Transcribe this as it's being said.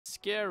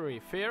scary.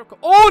 Fair.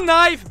 Oh,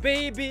 knife,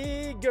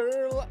 baby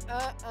girl.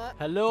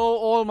 Hello,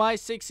 all my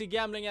sexy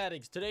gambling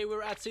addicts. Today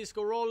we're at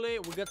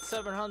Csgoroll. We got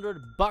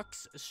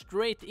 $700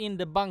 straight in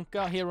the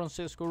banka here on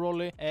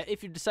Csgoroll.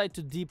 If you decide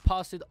to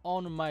deposit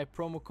on my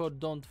promo code,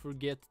 don't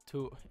forget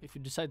to. If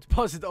you decide to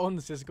deposit on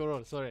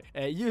Csgoroll, sorry,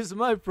 use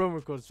my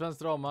promo code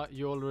Svenskdrama.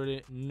 You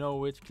already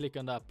know it. Click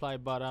on the apply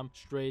button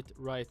straight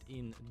right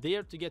in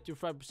there to get your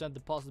 5%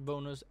 deposit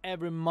bonus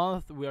every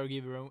month. We are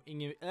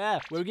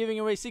giving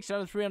away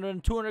 600, 300,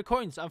 and 200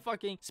 coins. I'm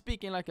fucking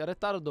speaking like a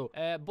retardo.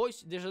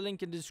 Boys, there's a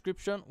link in the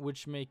description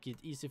which make it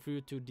easy for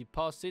you to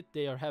deposit.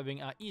 They are having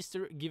a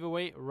Easter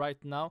giveaway right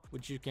now,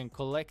 which you can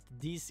collect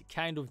these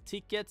kind of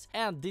tickets,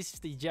 and this is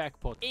the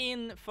jackpot.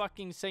 In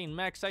fucking insane.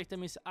 Max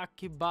item is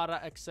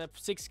Akibara,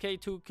 except 6k,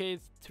 2k,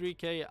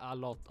 3k, a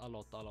lot.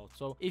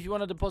 So if you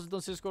want to deposit on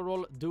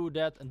Csgoroll, do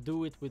that, and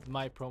do it with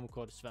my promo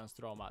code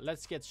Svenskdrama.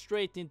 Let's get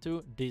straight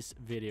into this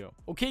video.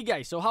 Okay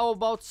guys, so how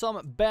about some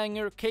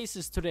banger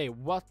cases today?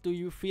 What do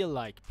you feel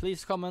like?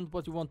 Please comment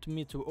what you want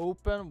me to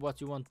open, what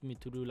you want me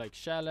to do, like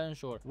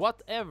challenge or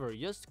whatever.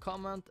 Just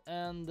comment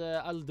and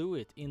I'll do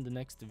it in the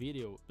next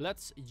video.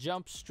 Let's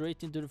jump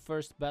straight into the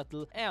first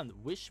battle and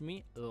wish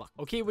me luck.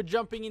 Okay, we're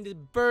jumping in the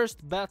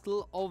first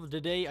battle of the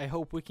day. I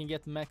hope we can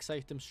get max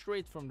items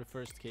straight from the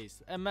first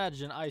case.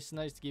 Imagine Ice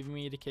Nice giving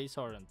me the case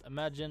Harden.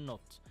 Imagine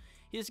not.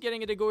 He's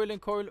getting the golden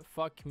coil.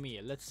 Fuck me.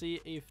 Let's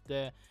see if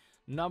the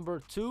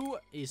number 2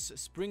 is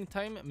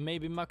springtime.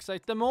 Maybe max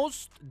item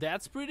most.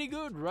 That's pretty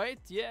good, right?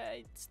 Yeah,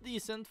 it's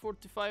decent.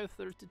 45,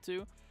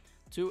 32.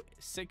 2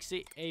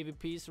 sexy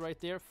AVPs right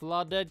there.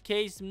 Flooded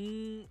case.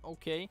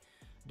 Okay.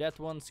 That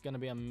one's gonna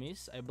be a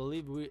miss. I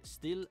believe we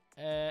still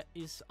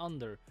is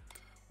under.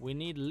 We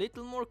need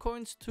little more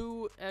coins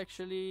to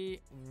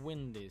actually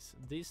win this.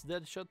 This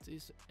dead shot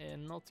is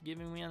not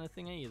giving me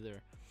anything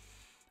either.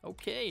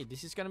 Okay,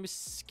 this is gonna be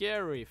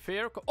scary.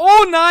 Fair.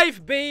 Oh,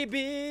 knife,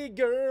 baby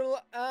girl.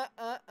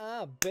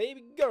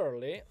 Baby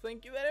girly.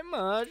 Thank you very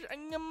much.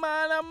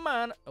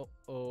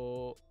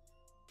 Oh.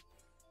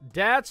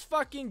 That's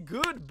fucking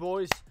good,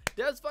 boys.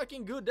 That's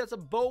fucking good. That's a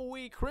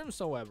Bowie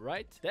Crimson Web,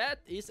 right? That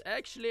is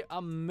actually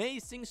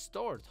amazing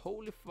start.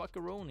 Holy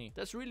fuckaroni.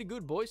 That's really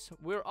good, boys.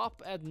 We're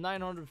up at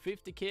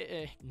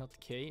 950k, not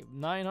k,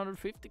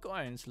 950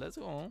 coins. Let's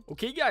go.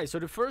 Okay, guys, so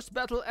the first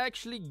battle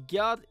actually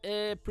got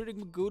a pretty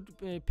good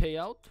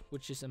payout,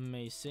 which is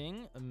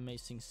amazing.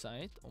 Amazing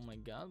sight. Oh my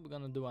god, we're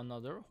gonna do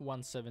another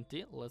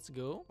 170. Let's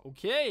go.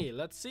 Okay,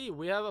 let's see.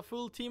 We have a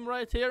full team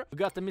right here. We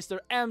got the Mr.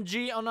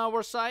 MG on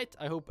our side.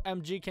 I hope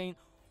MG can...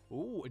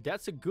 Ooh,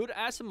 that's a good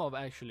Asimov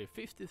actually.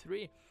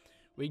 53.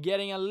 We're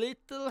getting a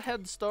little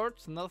head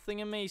start.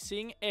 Nothing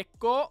amazing.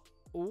 Echo.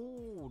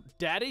 Ooh,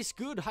 that is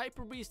good.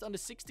 Hyper Beast on the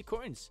 60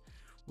 coins.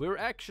 We're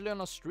actually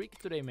on a streak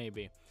today,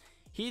 maybe.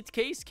 Heat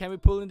case. Can we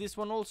pull in this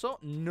one also?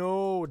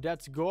 No,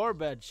 that's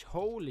garbage.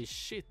 Holy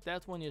shit.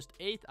 That one just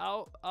ate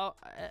out.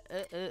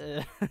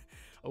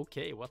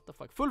 Okay, what the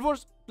fuck? Full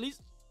force,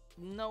 please.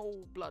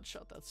 No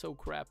bloodshot. That's so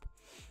crap.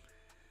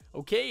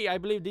 Okay, I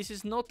believe this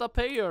is not a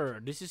payer.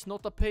 This is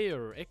not a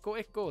payer.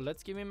 Echo.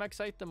 Let's give me max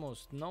item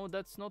most. No,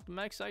 that's not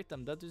max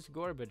item. That is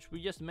garbage.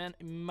 We just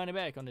money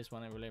back on this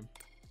one, I believe.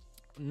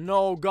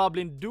 No,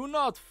 Goblin, do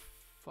not.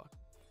 Fuck.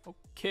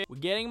 Okay, we're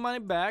getting money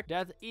back.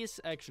 That is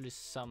actually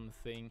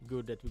something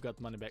good that we got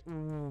money back.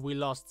 Ooh, we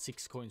lost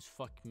 6 coins.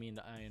 Fuck me in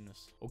the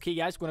anus. Okay,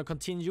 guys, we're gonna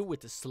continue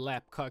with the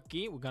slap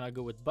cocky. We're gonna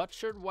go with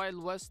Butchered,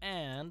 Wild West,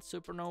 and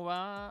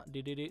Supernova.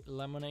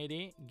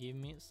 Lemonade. Give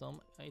me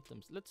some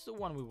items. Let's do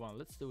 1v1.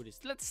 Let's do this.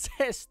 Let's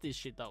test this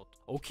shit out.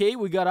 Okay,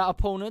 we got our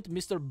opponent,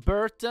 Mr.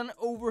 Burton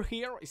over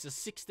here. It's a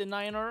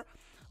 69er.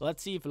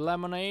 Let's see if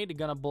Lemonade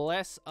gonna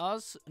bless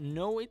us.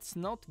 No, it's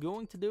not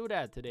going to do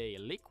that today.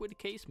 Liquid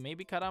case,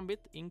 maybe Karambit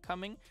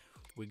incoming.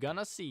 We're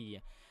gonna see.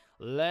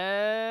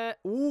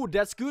 Ooh,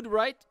 that's good,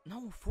 right?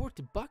 No,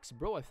 $40,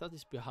 bro. I thought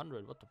this would be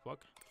 100. What the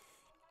fuck?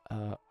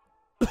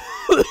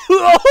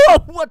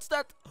 What's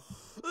that?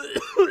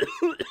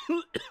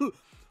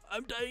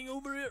 I'm dying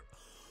over here.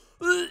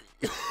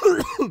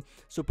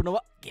 Supernova,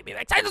 give me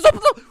back time to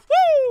Supernova.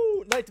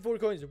 Woo! 94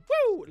 coins.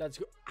 Woo! Let's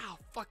go. Ow,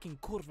 fucking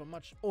kurva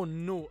much. Oh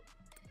no.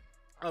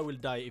 I will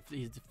die if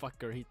the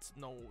fucker hits.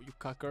 No, you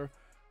cucker.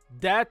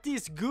 That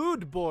is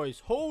good,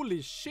 boys.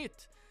 Holy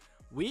shit.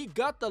 We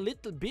got a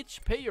little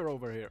bitch payer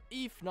over here.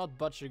 If not,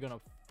 Butcher gonna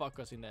fuck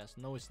us in the ass.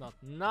 No, it's not.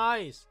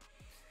 Nice.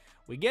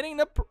 We're getting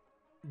the...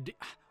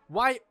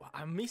 Why?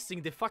 I'm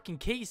missing the fucking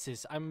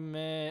cases. I'm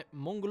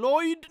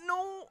Mongoloid.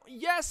 No.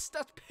 Yes,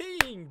 that's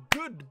paying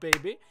good,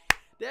 baby.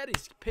 That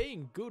is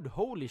paying good.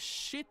 Holy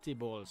shitty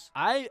balls.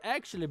 I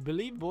actually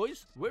believe,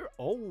 boys, we're...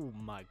 Oh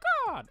my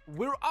god.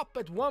 We're up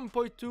at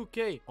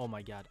 1.2k. Oh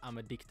my god, I'm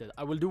addicted.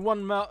 I will do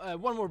one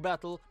more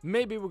battle.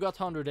 Maybe we got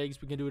 100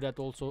 eggs. We can do that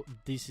also.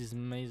 This is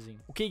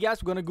amazing. Okay,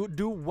 guys, we're gonna go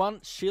do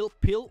one chill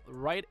pill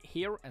right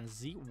here and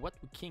see what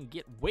we can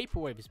get.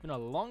 Vaporwave. It's been a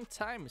long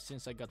time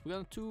since I got... We're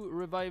gonna do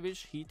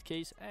revive-ish, heat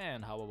case,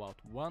 and how about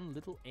one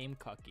little aim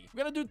cocky.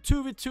 We're gonna do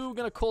 2v2. We're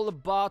gonna call the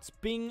bots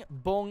Bing,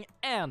 Bong,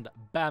 and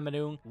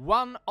Bamadoon.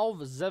 One one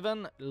of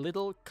 7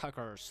 little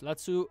cuckers.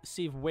 Let's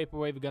see if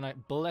Vaporwave gonna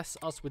bless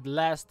us with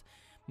last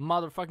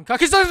motherfucking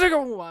cock.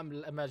 Oh,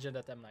 imagine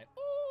that M9.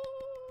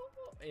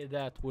 Oh,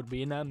 that would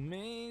be an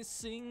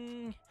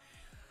amazing.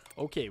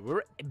 Okay,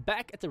 we're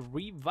back at the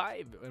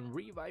revive, and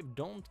revive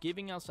don't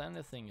giving us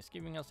anything. It's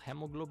giving us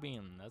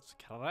hemoglobin. That's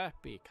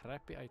crappy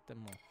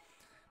item.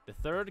 The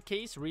third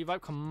case,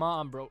 revive. Come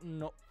on, bro.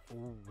 No.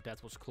 Oh,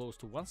 that was close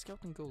to 1 scout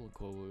and gold.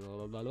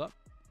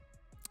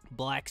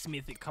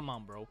 Blacksmithing. Come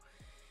on, bro.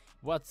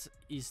 What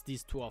is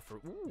this to offer?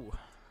 Ooh,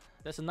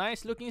 that's a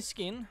nice looking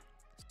skin.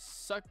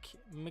 Suck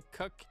me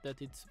cuck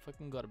that it's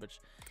fucking garbage.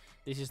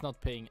 This is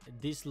not paying.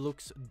 This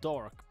looks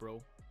dark,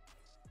 bro.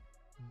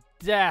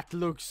 That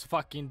looks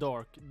fucking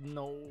dark.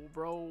 No,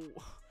 bro.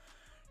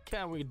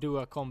 Can we do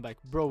a comeback,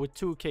 bro, with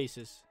 2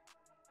 cases?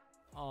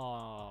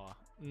 Oh,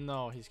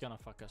 no, he's gonna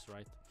fuck us,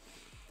 right?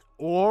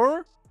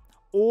 Or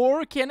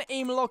can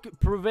aimlock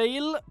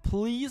prevail?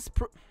 Please,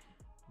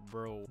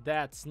 bro.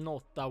 That's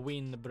not a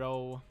win,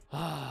 bro.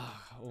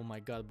 Oh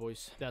my god,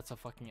 boys, that's a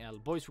fucking L.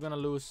 Boys, we're gonna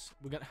lose.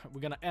 We're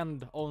gonna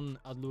end on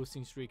a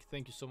losing streak.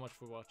 Thank you so much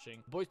for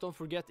watching, boys. Don't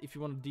forget, if you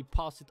want to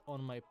deposit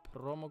on my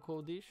promo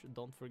code dish,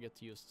 don't forget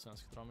to use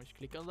Svenskdrama.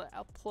 Click on the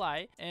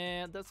apply,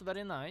 and that's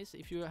very nice.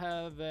 If you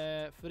have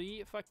a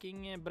free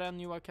fucking brand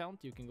new account,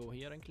 you can go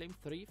here and claim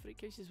 3 free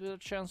cases with a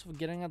chance of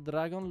getting a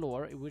dragon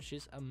lore, which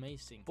is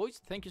amazing. Boys,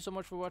 thank you so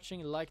much for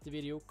watching. Like the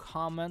video,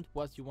 comment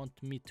what you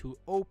want me to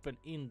open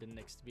in the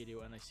next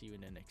video, and I see you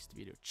in the next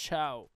video. Ciao.